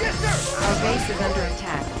here. Yes, sir. Our base is under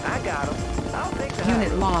attack. I got him. I'll take the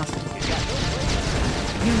Unit lost.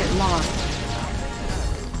 Unit lost.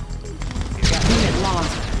 Unit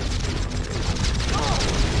lost.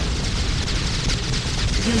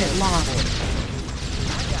 Unit lost.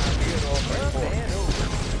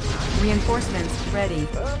 Reinforcements ready.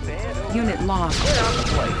 Unit lost.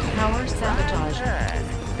 Power sabotage.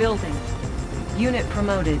 Building. Unit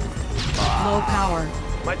promoted. Low power.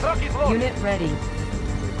 My truck is loaded. Unit ready.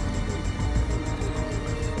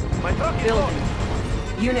 My truck is Building.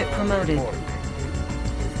 loaded. Unit promoted.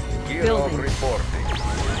 Gear Building. on reporting.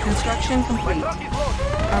 Construction My complete. truck is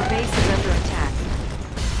loaded. Our base is under attack.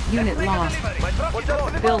 Unit Make a lost. delivery. My truck is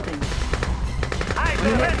loaded. Building. I shall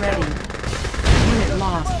Unit avenge ready. that. Unit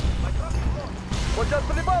lost. Watch out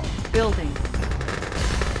for the bomb. Building.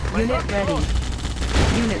 Unit ready.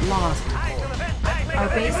 Unit lost. I shall avenge. Our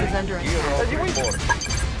base is under Gear attack. on reporting.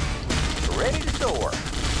 Ready to soar.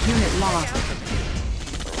 Unit lost.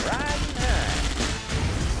 Riding high.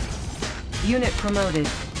 Unit promoted.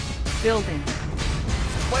 Building.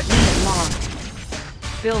 My Unit lost.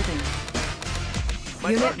 Building. My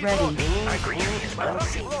Unit truck is ready. loaded. My truck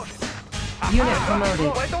is loaded. Unit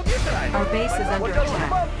promoted. Why don't you try? Our base is under Watch out for the attack.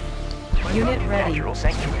 bomb. Unit ready. Natural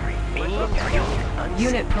sanctuary.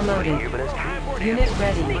 Unit promoted. Unit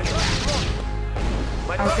ready.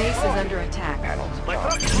 Our base is under attack.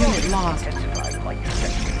 Unit lost.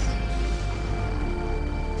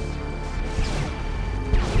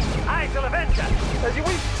 I shall avenge that. As you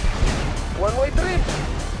wish. One-way trip.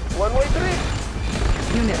 One-way trip.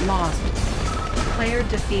 Unit lost. Player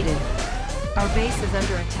defeated. Our base is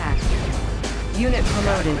under attack. Unit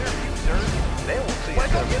promoted. They won't see Why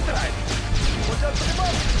us don't you coming. try? Watch out for the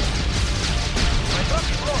bomb. My truck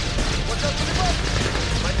is loaded. Watch out for the bomb.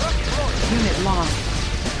 My truck is loaded. Unit lost.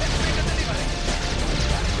 Let's make a delivery.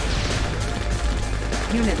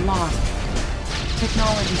 Unit lost.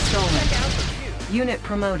 Technology stolen. Unit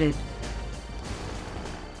promoted.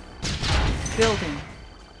 Building.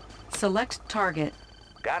 Select target.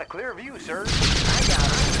 Got a clear view, sir. I got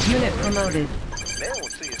it. Unit promoted. They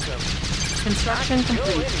won't see us coming. Construction Go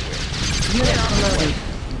complete. anywhere. Unit promoted.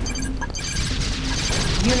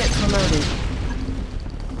 Unit promoted.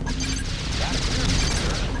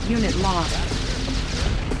 Unit lost.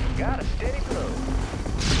 Got a steady flow.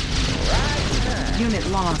 Unit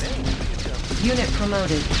lost. Unit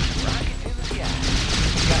promoted.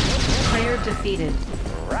 Player defeated.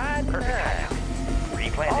 Right now. All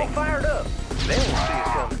Replanting. fired up. They won't see us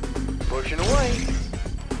coming. Pushing away.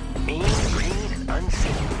 Mean, green, and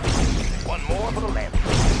unseen. One more for the lamp.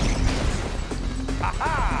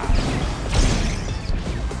 Aha!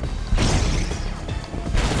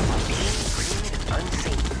 Mean, green, and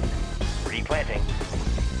unseen. Replanting.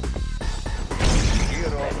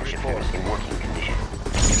 Landing shifters in working condition.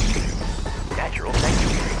 Natural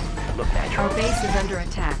sanctuary. Look natural. Our base is under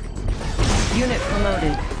attack. Unit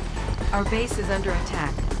promoted. Our base is under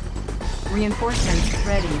attack. Reinforcements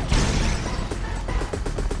ready.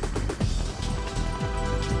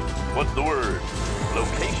 What's the word?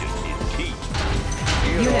 Location is key.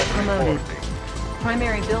 Unit promoted.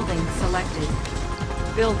 Primary building selected.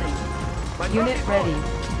 Building. Unit ready.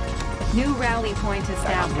 New rally point My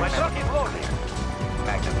established. truck is loaded.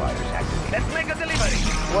 Magnifiers activated. Let's make a delivery.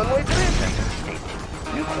 One-way trip. Sensor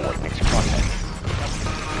stated. New coordinates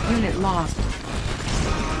processed. Unit lost.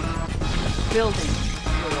 Building.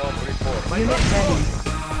 Report. Unit ready.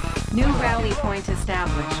 New rally point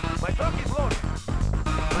established. My truck is loaded.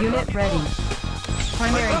 Unit ready.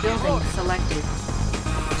 Primary building selected.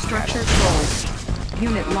 Structure sold.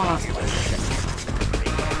 Unit lost.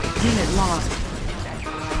 Unit lost.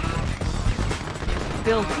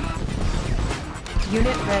 Building.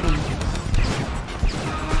 Unit ready.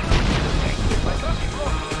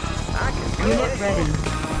 Unit ready.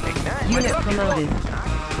 Unit promoted.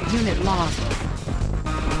 Unit lost.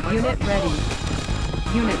 Unit ready.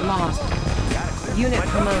 Unit lost. Unit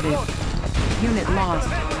promoted. Unit lost.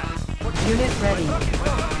 Unit ready.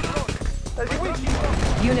 As you wish.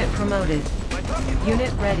 Unit promoted.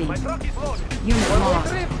 Unit ready. My truck is loaded. Unit One-way lost.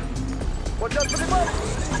 trip. Watch out for the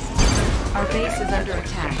bomb. Our base is under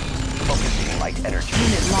attack. Focusing light energy.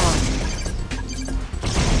 Unit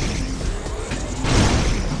lost.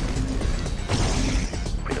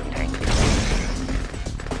 Prism tank.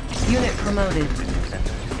 Unit promoted.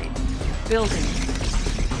 Sensor stated. Building.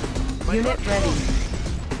 Unit ready.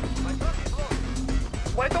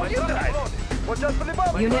 Why don't you try? Watch out for the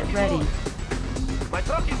bomb. Unit ready. My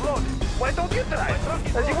truck is loaded. Why don't you try?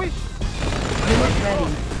 As you wish. Unit ready.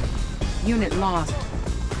 Unit lost.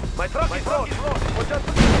 My truck is loaded. Watch out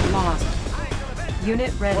for the Unit lost.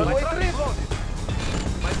 Unit ready. one-way trip.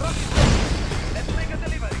 My truck is loaded. Let's make a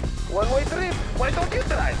delivery. One-way trip. Why don't you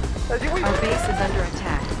try? As you wish. Our base is under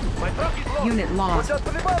attack. My truck is loaded. Unit Watch lost. out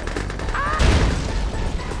for the bomb.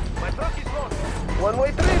 My truck is loaded.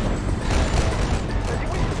 One-way trip.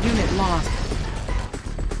 Unit lost.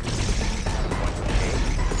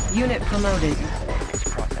 Unit promoted. Coordinates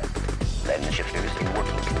processed. Landing shifters in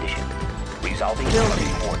working condition. Resolving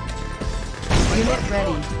Building. coordinates. Unit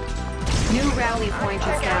ready. New rally point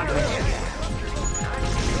established.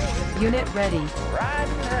 Unit ready. Right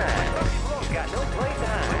now. Got no place to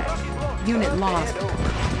hide. Unit lost.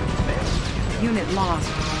 Unit lost.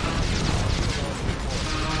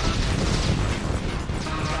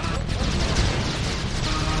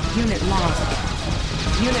 Unit lost.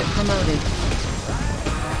 Unit promoted.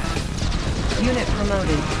 Unit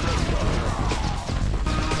promoted.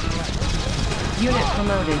 Unit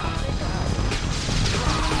promoted.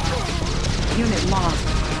 Unit lost.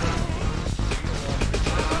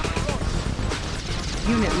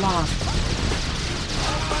 Unit lost.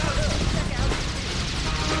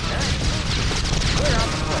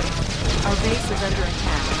 Our base is under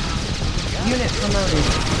attack. Unit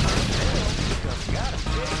promoted.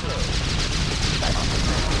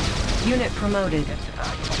 Unit promoted.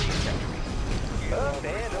 Up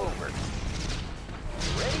and over.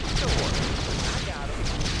 Ready to store. I got him.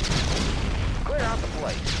 Clear out the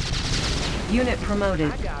place. Unit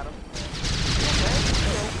promoted. I got him.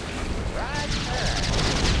 Right time.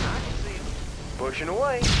 I can see him. Pushing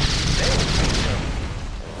away. There we go.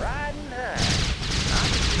 Riding high. I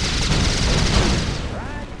can see him.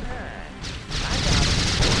 Riding high. I got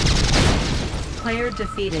him. Player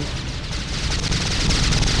defeated.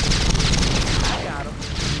 I got him.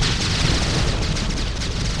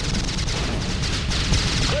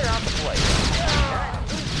 Clear out the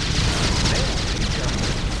place.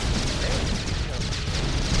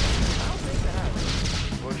 I'll take the highway.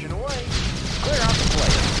 Pushing away. Clear out the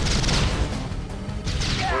place.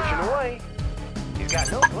 Pushing away. He's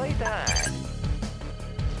got no place to hide.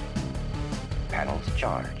 Panels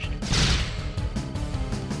charged.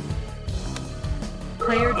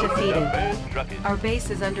 Player defeated. And trucking. Our base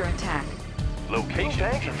is under attack. Location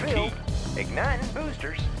Tanks are is filled. key. Igniting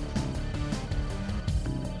boosters.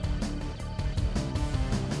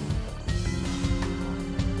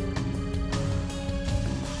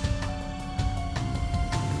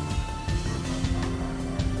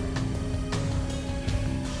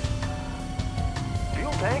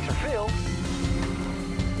 Fuel tanks are filled.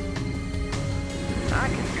 I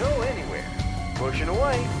can go anywhere. Pushing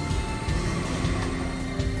away.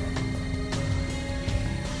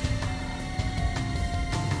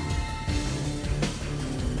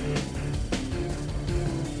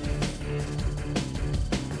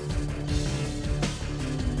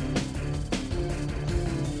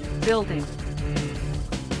 Building.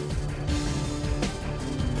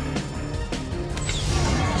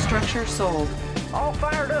 Structure sold. All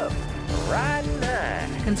fired up. Riding high.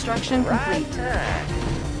 Construction Riding complete. high.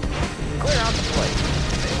 Clear out the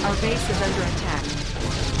place. Our base is under attack.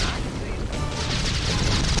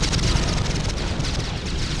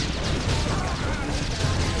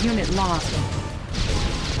 Unit lost.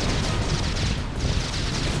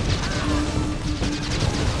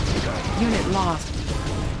 Unit lost.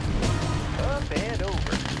 Up and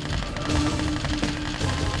over.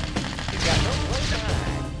 He's got no place to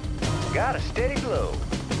hide. Got a steady glow.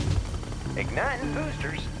 Igniting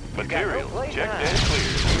boosters. He's got no Material place to checked hide. and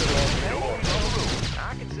cleared.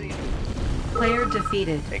 I can see him. Player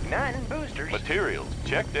defeated. Igniting boosters. Materials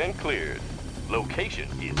checked and cleared. Location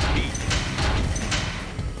is key.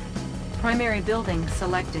 Primary building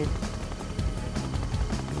selected.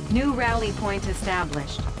 New rally point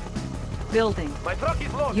established. Building. My truck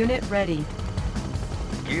is loaded. Unit ready.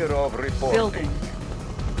 Gear of report. Building.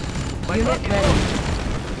 My Unit truck is ready.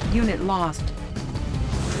 loaded. Unit lost.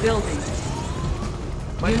 Building.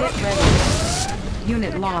 My truck Unit is ready.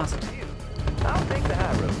 Unit lost. I'll take the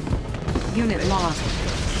high road. Unit lost.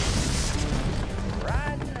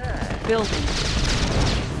 Riding high. Building.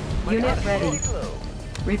 Unit ready. Steady glow.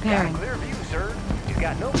 Repairing. Got a clear view, sir. He's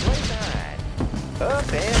got no place to hide.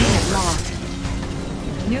 Up and Unit over. lost.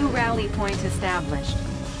 New rally point established.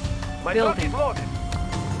 My truck is Building. loaded.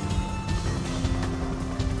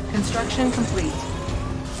 Construction complete.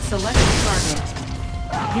 Select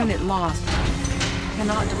target. Unit lost.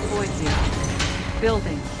 Cannot deploy here.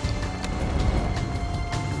 Building.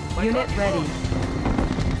 Unit ready.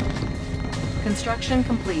 Construction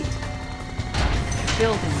complete.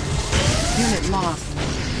 Building. Unit lost.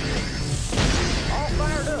 All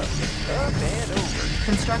fired up. Up and over.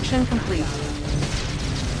 Construction complete.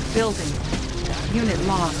 Building. Unit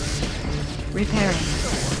lost. Repairing.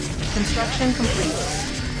 Construction complete.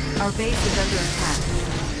 Our base is under attack.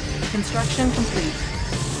 Construction complete.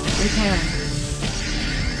 Repairing.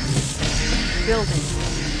 Building.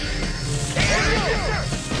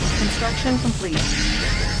 Construction complete.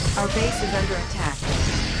 Our base is under attack.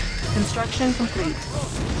 Construction complete.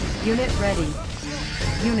 Unit ready.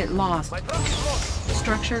 Unit lost.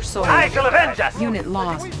 Structure sold. I shall avenge us. Unit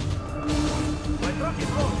lost. My truck is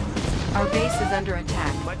loaded. Our base is under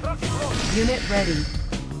attack. My truck is loaded. Unit ready.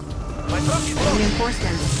 My truck is loaded.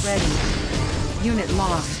 Reinforcements ready. Unit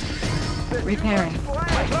lost. Repairing.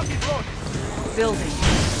 My truck is loaded. Building.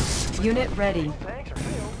 Unit ready. Tanks are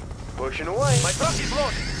filled. Pushing away. My truck is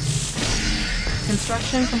loaded.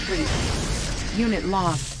 Construction complete. Unit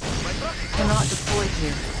lost. My truck is Cannot deploy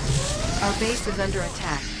here. Our base is under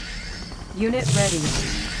attack. Unit ready.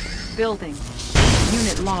 Building.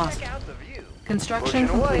 Unit lost. Check out the view. Construction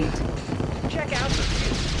Pushing away. complete. Check out the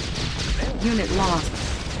view. Unit lost.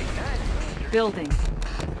 Building.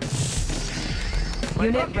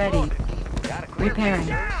 Unit ready. Got a clear Repairing.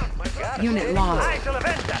 view, sir. Got a Unit steady lost. I shall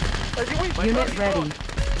avenge that. As you wish. My Unit truck is ready. loaded.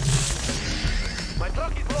 My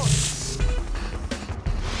truck is loaded.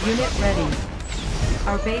 Unit ready.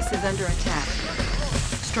 Our base is under attack.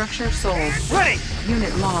 Structure sold. Ready!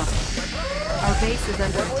 Unit lost. Our base is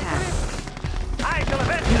under attack. I shall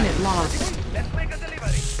avenge that. Unit lost. Let's make a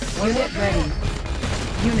delivery. Unit ready.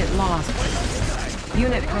 Unit lost.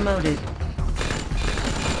 Unit promoted.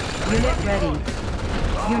 Unit ready.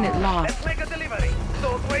 Unit lost. Let's make a delivery.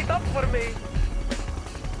 Don't wait up for me.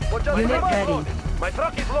 Unit ready. My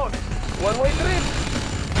truck is loaded. One-way trip.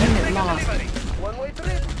 Unit Make a lost. delivery. One-way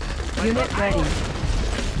trip. Unit ready.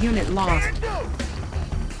 Unit lost. Here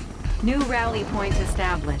do. New rally point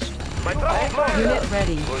established. My truck is loaded. Unit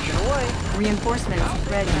ready. Pushing away. Reinforcements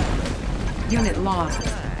ready. Unit lost.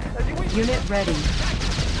 Unit ready.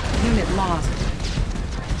 Unit lost.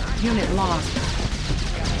 Unit lost.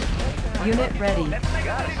 Unit ready. Let's make a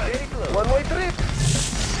delivery. One-way trip.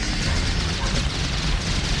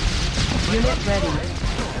 Unit ready.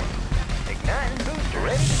 Igniting booster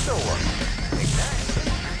ready to soar.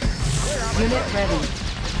 Unit ready.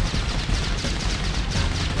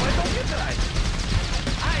 Why don't you try?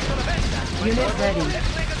 I shall avenge that. Unit ready. Let's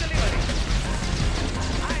make a delivery.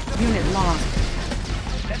 Unit lost.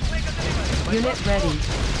 Let's make a delivery. Unit ready.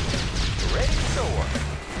 Ready to soar.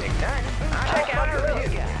 Igniting booster. Check out our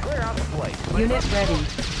review. Clear out the place. Unit ready.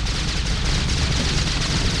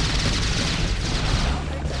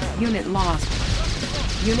 Unit lost.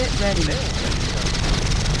 Unit ready.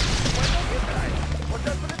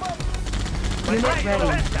 Unit ready.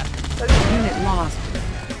 Unit lost.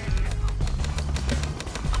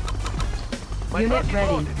 Unit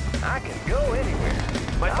ready. I can go anywhere.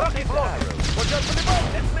 My truck is loaded. Watch out for the boat.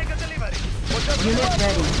 Let's make a delivery. Watch out for the Unit boat.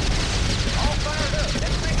 ready. All fired up.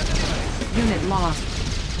 Let's make a delivery. Unit lost.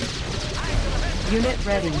 Unit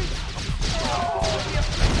ready.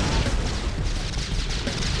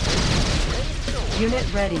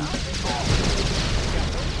 Unit ready.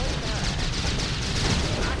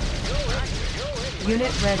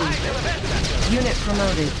 Unit ready. Unit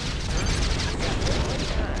promoted.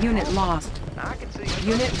 Unit lost. I can see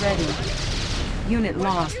you. Unit ready. Unit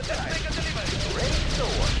lost. Let's make a delivery. Ready to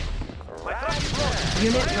soar. My truck is loaded.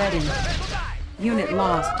 Unit ready. Unit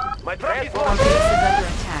lost. My truck is Our loaded. base is under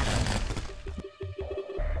attack.